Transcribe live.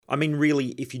I mean,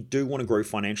 really, if you do want to grow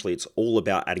financially, it's all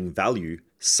about adding value,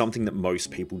 something that most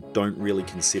people don't really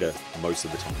consider most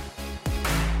of the time.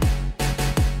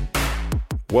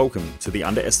 Welcome to The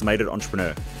Underestimated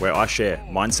Entrepreneur, where I share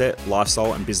mindset,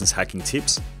 lifestyle, and business hacking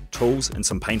tips, tools, and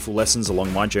some painful lessons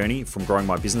along my journey from growing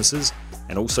my businesses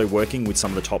and also working with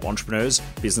some of the top entrepreneurs,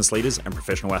 business leaders, and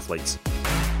professional athletes.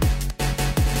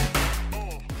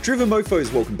 Driven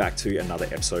Mofos, welcome back to another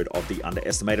episode of The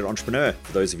Underestimated Entrepreneur.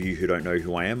 For those of you who don't know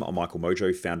who I am, I'm Michael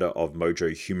Mojo, founder of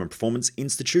Mojo Human Performance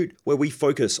Institute, where we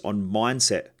focus on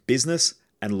mindset, business,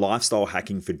 and lifestyle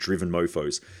hacking for driven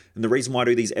mofos. And the reason why I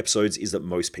do these episodes is that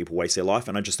most people waste their life,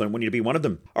 and I just don't want you to be one of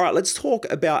them. All right, let's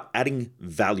talk about adding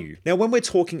value. Now, when we're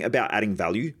talking about adding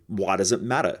value, why does it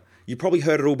matter? You probably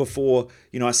heard it all before.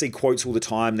 I see quotes all the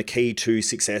time. The key to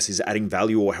success is adding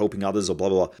value or helping others or blah,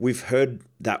 blah, blah. We've heard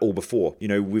that all before.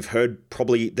 We've heard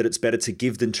probably that it's better to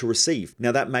give than to receive.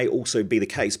 Now, that may also be the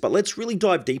case, but let's really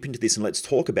dive deep into this and let's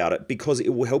talk about it because it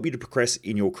will help you to progress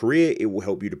in your career. It will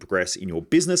help you to progress in your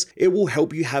business. It will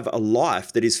help you have a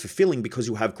life that is fulfilling because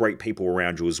you'll have great people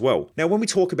around you as well. Now, when we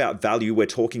talk about value, we're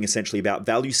talking essentially about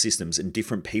value systems, and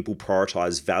different people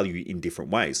prioritize value in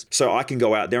different ways. So I can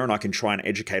go out there and I can try and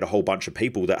educate a whole bunch of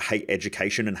people that hate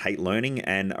education and hate learning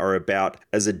and are about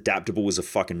as adaptable as a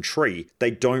fucking tree.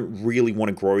 They don't really want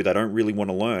to grow. They don't really want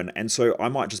to learn. And so I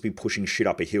might just be pushing shit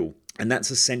up a hill. And that's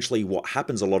essentially what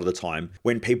happens a lot of the time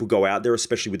when people go out there,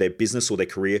 especially with their business or their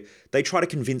career. They try to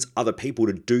convince other people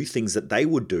to do things that they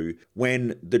would do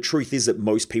when the truth is that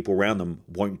most people around them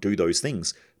won't do those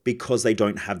things because they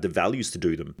don't have the values to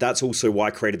do them. That's also why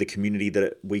I created the community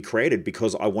that we created,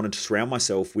 because I wanted to surround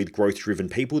myself with growth-driven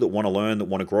people that want to learn, that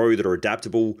want to grow, that are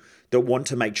adaptable, that want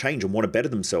to make change and want to better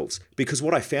themselves. Because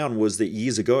what I found was that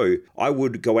years ago, I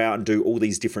would go out and do all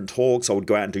these different talks. I would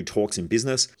go out and do talks in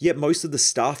business, yet most of the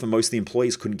staff and most of the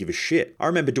employees couldn't give a shit. I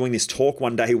remember doing this talk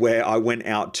one day where I went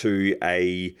out to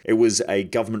it was a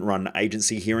government-run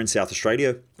agency here in South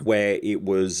Australia, where it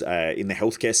was in the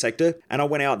healthcare sector. And I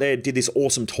went out there, did this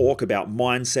awesome talk about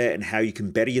mindset and how you can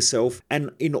better yourself.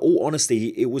 And in all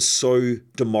honesty, it was so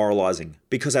demoralizing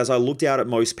because as I looked out at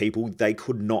most people, they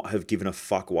could not have given a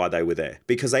fuck why they were there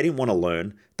because they didn't want to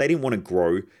learn. They didn't want to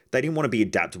grow. They didn't want to be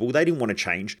adaptable. They didn't want to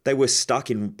change. They were stuck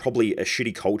in probably a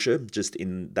shitty culture just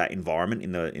in that environment,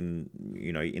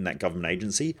 in that government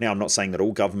agency. Now, I'm not saying that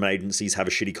all government agencies have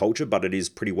a shitty culture, but it is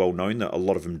pretty well known that a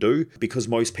lot of them do because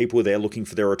most people are there looking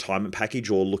for their retirement package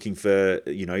or looking for,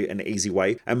 an easy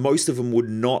way. And most of them would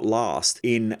not last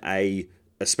in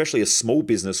especially a small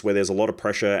business where there's a lot of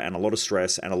pressure and a lot of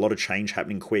stress and a lot of change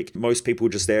happening quick. Most people are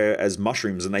just there as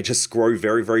mushrooms and they just grow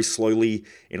very, very slowly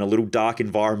in a little dark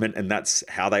environment, and that's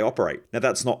how they operate. Now,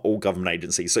 that's not all government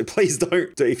agencies. So please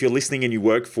don't, if you're listening and you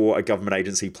work for a government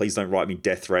agency, please don't write me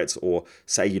death threats or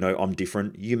say, I'm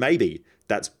different. You may be.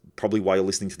 That's probably why you're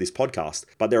listening to this podcast.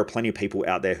 But there are plenty of people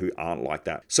out there who aren't like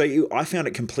that. So I found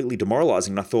it completely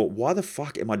demoralizing. And I thought, why the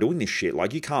fuck am I doing this shit?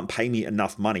 Like, you can't pay me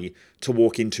enough money to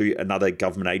walk into another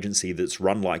government agency that's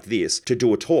run like this to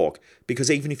do a talk.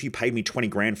 Because even if you paid me 20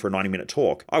 grand for a 90-minute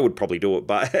talk, I would probably do it.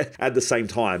 But at the same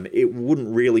time, it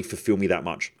wouldn't really fulfill me that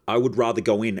much. I would rather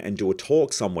go in and do a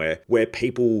talk somewhere where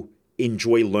people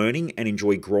enjoy learning and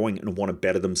enjoy growing and want to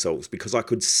better themselves because I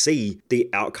could see the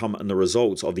outcome and the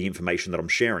results of the information that I'm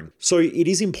sharing. So it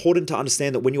is important to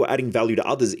understand that when you're adding value to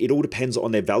others, it all depends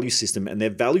on their value system and their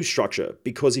value structure.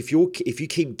 Because if you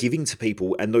keep giving to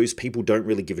people and those people don't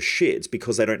really give a shit, it's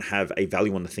because they don't have a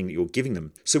value on the thing that you're giving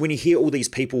them. So when you hear all these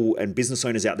people and business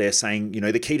owners out there saying,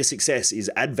 the key to success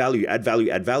is add value, add value,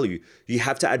 add value, you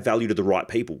have to add value to the right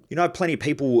people. I have plenty of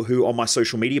people who on my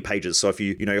social media pages. So if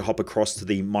you hop across to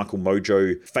the Michael Mojo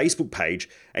Facebook page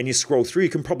and you scroll through, you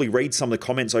can probably read some of the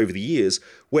comments over the years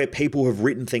where people have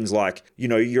written things like,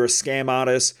 you're a scam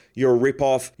artist, you're a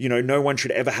ripoff, no one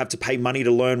should ever have to pay money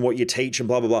to learn what you teach and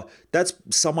blah, blah, blah. That's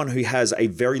someone who has a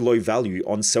very low value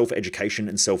on self-education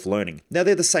and self-learning. Now,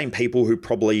 they're the same people who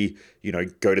probably,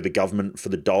 go to the government for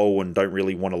the dole and don't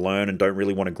really want to learn and don't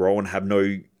really want to grow and have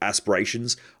no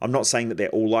aspirations. I'm not saying that they're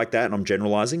all like that and I'm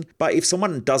generalizing, but if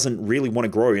someone doesn't really want to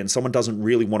grow and someone doesn't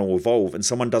really want to evolve and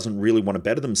someone doesn't really want to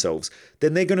better themselves,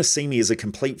 then they're going to see me as a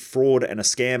complete fraud and a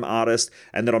scam artist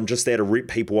and that I'm just there to rip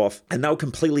people off, and they'll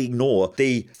completely ignore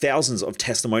the thousands of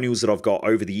testimonials that I've got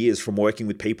over the years from working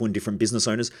with people and different business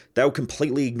owners. They'll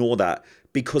completely ignore that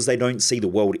because they don't see the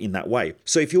world in that way.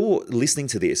 So if you're listening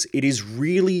to this, it is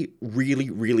really, really,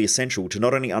 really essential to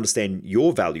not only understand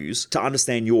your values, to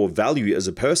understand your value as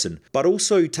a person, but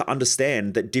also to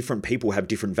understand that different people have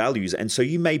different values. And so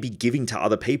you may be giving to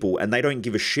other people and they don't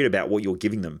give a shit about what you're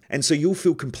giving them. And so you'll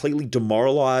feel completely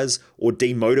demoralized or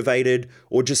demotivated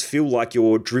or just feel like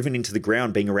you're driven into the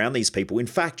ground being around these people. In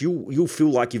fact, you'll feel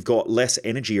like you've got less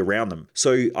energy around them.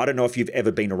 So I don't know if you've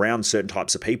ever been around certain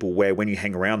types of people where when you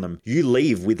hang around them, you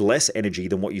leave with less energy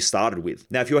than what you started with.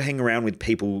 Now, if you're hanging around with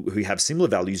people who have similar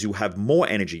values, you'll have more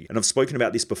energy. And I've spoken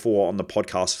about this before on the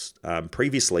podcast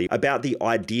previously about the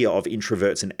idea of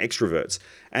introverts and extroverts.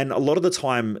 And a lot of the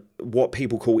time, what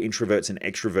people call introverts and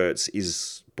extroverts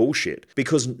is bullshit,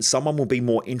 because someone will be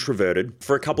more introverted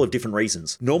for a couple of different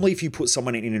reasons. Normally, if you put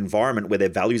someone in an environment where their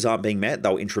values aren't being met,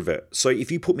 they'll introvert. So if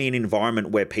you put me in an environment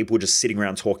where people are just sitting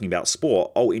around talking about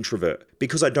sport, I'll introvert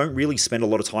because I don't really spend a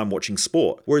lot of time watching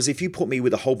sport. Whereas if you put me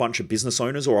with a whole bunch of business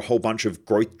owners or a whole bunch of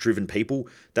growth-driven people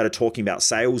that are talking about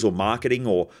sales or marketing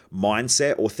or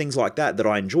mindset or things like that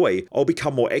I enjoy, I'll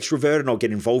become more extroverted and I'll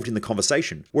get involved in the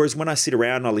conversation. Whereas when I sit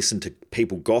around and I listen to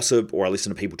people gossip or I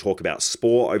listen to people talk about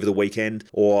sport over the weekend,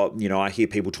 or, I hear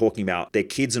people talking about their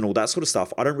kids and all that sort of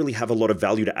stuff, I don't really have a lot of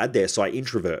value to add there, so I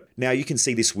introvert. Now, you can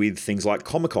see this with things like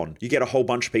Comic-Con. You get a whole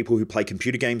bunch of people who play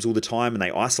computer games all the time and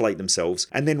they isolate themselves.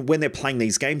 And then when they're playing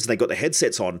these games and they got their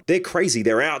headsets on, they're crazy.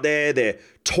 They're out there, they're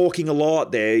talking a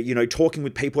lot, they're, talking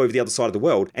with people over the other side of the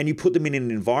world. And you put them in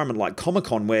an environment like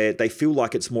Comic-Con where they feel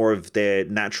like it's more of their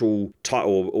natural type,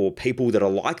 or people that are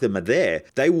like them are there.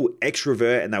 They will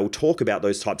extrovert and they will talk about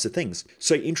those types of things.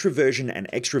 So introversion and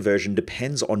extroversion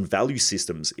depends on value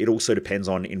systems. It also depends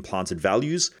on implanted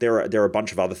values. There are a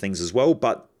bunch of other things as well,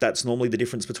 but that's normally the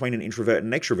difference between an introvert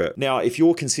and an extrovert. Now, if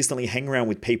you're consistently hanging around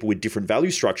with people with different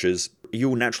value structures, you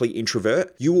will naturally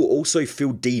introvert. You will also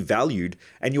feel devalued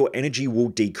and your energy will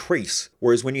decrease.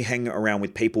 Whereas when you hang around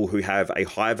with people who have a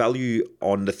higher value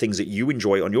on the things that you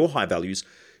enjoy, on your high values,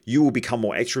 you will become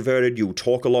more extroverted, you'll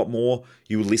talk a lot more,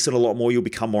 you'll listen a lot more, you'll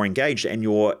become more engaged, and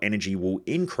your energy will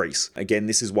increase. Again,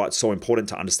 this is why it's so important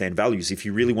to understand values. If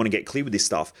you really want to get clear with this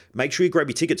stuff, make sure you grab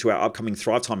your ticket to our upcoming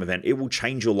Thrive Time event. It will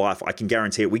change your life. I can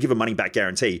guarantee it. We give a money back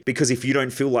guarantee, because if you don't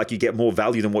feel like you get more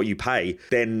value than what you pay,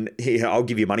 then I'll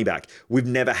give you money back. We've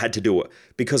never had to do it,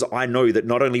 because I know that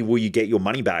not only will you get your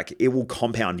money back, it will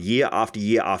compound year after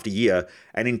year after year.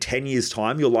 And in 10 years'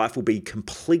 time, your life will be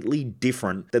completely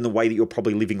different than the way that you're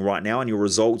probably living right now, and your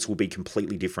results will be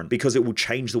completely different because it will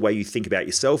change the way you think about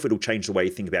yourself. It'll change the way you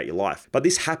think about your life. But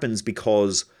this happens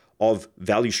because of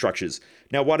value structures.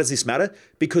 Now, why does this matter?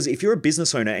 Because if you're a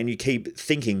business owner and you keep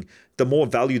thinking, the more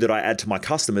value that I add to my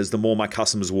customers, the more my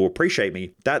customers will appreciate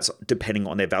me, that's depending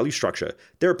on their value structure.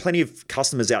 There are plenty of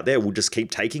customers out there who will just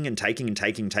keep taking and taking and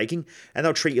taking and taking, and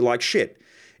they'll treat you like shit.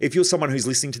 If you're someone who's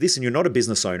listening to this and you're not a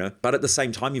business owner, but at the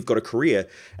same time you've got a career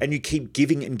and you keep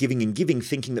giving and giving and giving,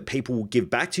 thinking that people will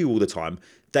give back to you all the time,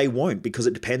 they won't, because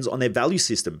it depends on their value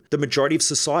system. The majority of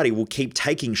society will keep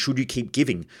taking should you keep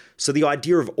giving. So the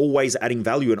idea of always adding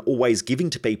value and always giving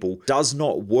to people does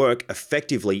not work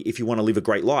effectively if you want to live a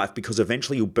great life, because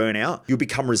eventually you'll burn out, you'll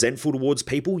become resentful towards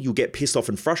people, you'll get pissed off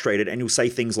and frustrated, and you'll say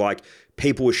things like,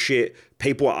 people are shit,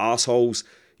 people are assholes,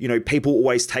 people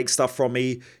always take stuff from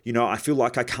me. I feel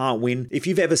like I can't win. If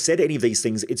you've ever said any of these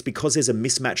things, it's because there's a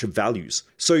mismatch of values.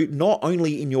 So not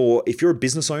only if you're a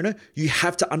business owner, you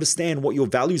have to understand what your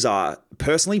values are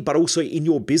personally, but also in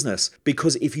your business.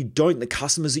 Because if you don't, the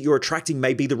customers that you're attracting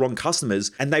may be the wrong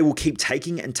customers, and they will keep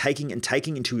taking and taking and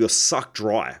taking until you're sucked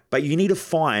dry. But you need to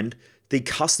find the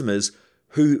customers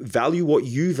who value what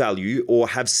you value or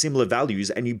have similar values,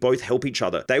 and you both help each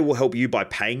other. They will help you by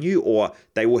paying you, or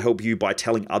they will help you by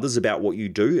telling others about what you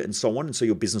do, and so on, and so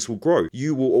your business will grow.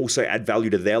 You will also add value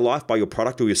to their life by your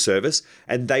product or your service,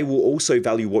 and they will also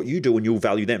value what you do and you'll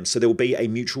value them. So there will be a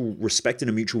mutual respect and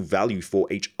a mutual value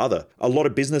for each other. A lot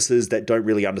of businesses that don't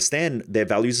really understand their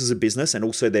values as a business and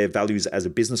also their values as a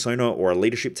business owner or a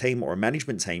leadership team or a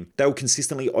management team, they will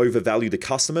consistently overvalue the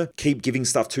customer, keep giving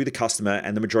stuff to the customer,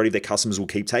 and the majority of their customers will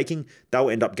keep taking.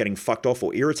 They'll end up getting fucked off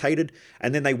or irritated,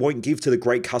 and then they won't give to the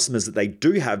great customers that they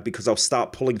do have, because they'll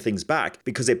start pulling things back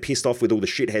because they're pissed off with all the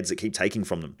shitheads that keep taking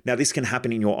from them. Now, this can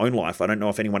happen in your own life. I don't know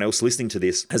if anyone else listening to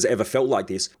this has ever felt like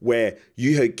this, where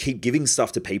you keep giving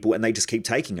stuff to people and they just keep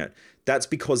taking it. that's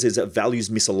because there's a values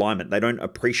misalignment. They don't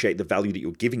appreciate the value that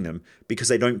you're giving them because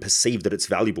they don't perceive that it's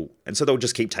valuable. And so they'll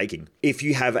just keep taking. If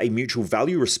you have a mutual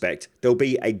value respect, there'll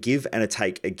be a give and a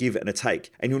take, a give and a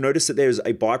take. And you'll notice that there's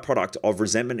a byproduct of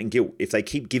resentment and guilt. If they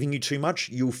keep giving you too much,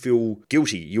 you'll feel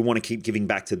guilty. You want to keep giving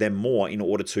back to them more in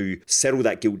order to settle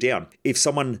that guilt down. If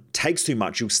someone takes too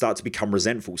much, you'll start to become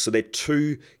resentful. So they're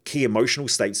two key emotional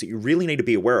states that you really need to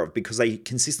be aware of because they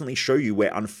consistently show you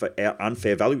where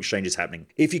unfair value exchange is happening.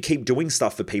 If you keep doing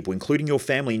stuff for people, including your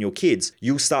family and your kids,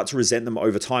 you'll start to resent them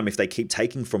over time if they keep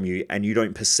taking from you and you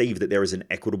don't perceive that there is an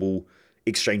equitable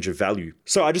exchange of value.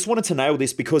 So I just wanted to nail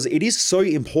this because it is so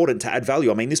important to add value.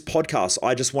 I mean, this podcast,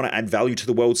 I just want to add value to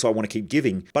the world, so I want to keep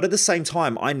giving. But at the same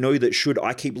time, I know that should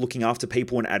I keep looking after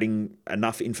people and adding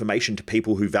enough information to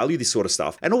people who value this sort of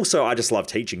stuff, and also I just love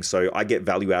teaching, so I get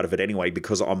value out of it anyway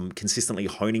because I'm consistently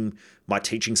honing my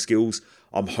teaching skills.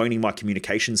 I'm honing my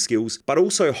communication skills, but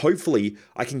also hopefully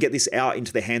I can get this out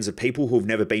into the hands of people who have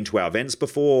never been to our events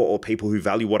before or people who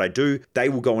value what I do. They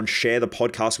will go and share the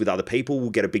podcast with other people, we'll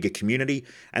get a bigger community,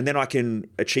 and then I can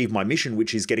achieve my mission,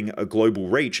 which is getting a global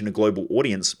reach and a global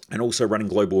audience, and also running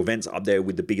global events up there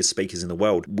with the biggest speakers in the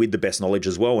world with the best knowledge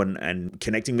as well, and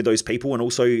connecting with those people, and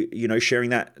also, sharing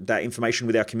that information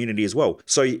with our community as well.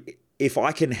 So if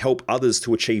I can help others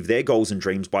to achieve their goals and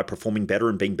dreams by performing better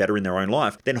and being better in their own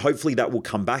life, then hopefully that will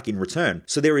come back in return.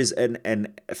 So there is a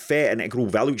fair and equitable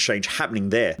value exchange happening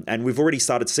there. And we've already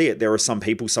started to see it. There are some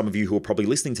people, some of you who are probably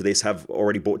listening to this have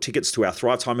already bought tickets to our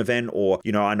Thrive Time event, or,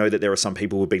 I know that there are some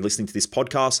people who have been listening to this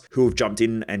podcast who have jumped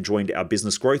in and joined our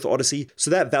Business Growth Odyssey.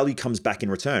 So that value comes back in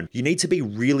return. You need to be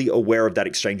really aware of that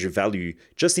exchange of value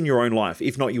just in your own life.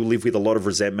 If not, you'll live with a lot of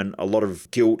resentment, a lot of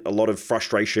guilt, a lot of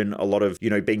frustration, a lot of,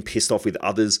 being pissed off with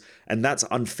others, and that's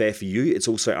unfair for you. It's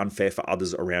also unfair for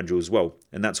others around you as well.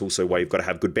 And that's also why you've got to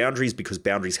have good boundaries, because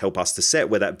boundaries help us to set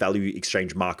where that value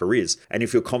exchange marker is. And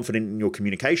if you're confident in your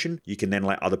communication, you can then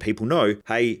let other people know,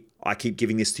 hey, I keep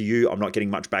giving this to you, I'm not getting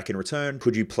much back in return.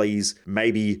 Could you please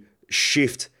maybe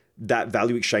shift that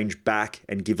value exchange back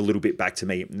and give a little bit back to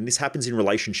me? And this happens in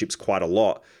relationships quite a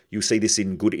lot. You'll see this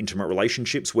in good intimate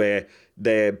relationships where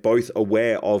they're both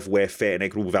aware of where fair and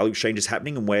equitable value exchange is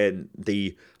happening, and where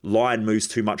the line moves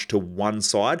too much to one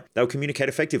side, they'll communicate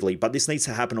effectively. But this needs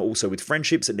to happen also with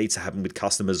friendships. It needs to happen with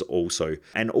customers also.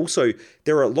 And also,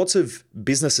 there are lots of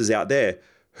businesses out there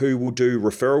who will do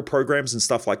referral programs and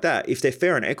stuff like that. If they're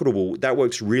fair and equitable, that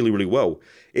works really, really well.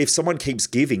 If someone keeps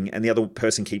giving and the other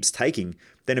person keeps taking,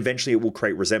 then eventually it will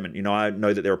create resentment. I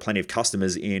know that there are plenty of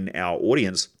customers in our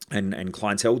audience and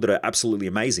clientele that are absolutely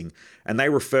amazing, and they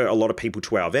refer a lot of people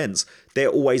to our events. They're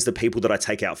always the people that I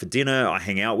take out for dinner. I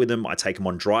hang out with them. I take them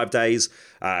on drive days.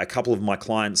 A couple of my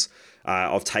clients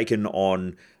I've taken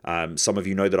on, some of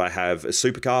you know that I have a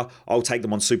supercar. I'll take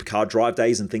them on supercar drive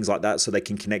days and things like that so they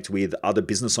can connect with other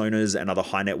business owners and other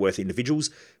high net worth individuals,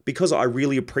 because I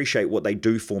really appreciate what they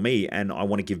do for me and I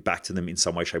want to give back to them in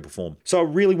some way, shape or form. So I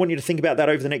really want you to think about that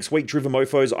over the next week, Driven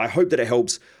Mofos. I hope that it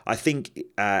helps. I think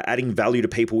adding value to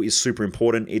people is super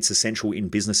important. It's essential in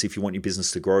business if you want your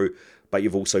business to grow, but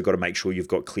you've also got to make sure you've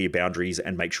got clear boundaries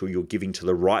and make sure you're giving to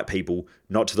the right people,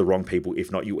 not to the wrong people.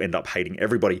 If not, you'll end up hating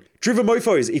everybody. Driven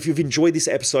Mofos, if you've enjoyed this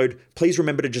episode, please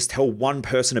remember to just tell one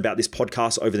person about this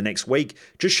podcast over the next week.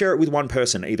 Just share it with one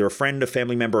person, either a friend, a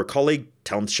family member, a colleague.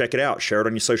 Tell them to check it out. Share it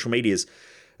on your social medias.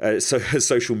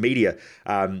 Social media.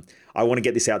 I want to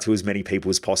get this out to as many people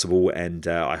as possible, and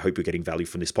I hope you're getting value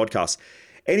from this podcast.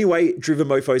 Anyway, Driven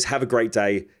Mofos, have a great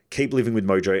day. Keep living with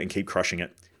mojo and keep crushing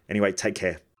it. Anyway, take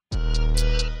care.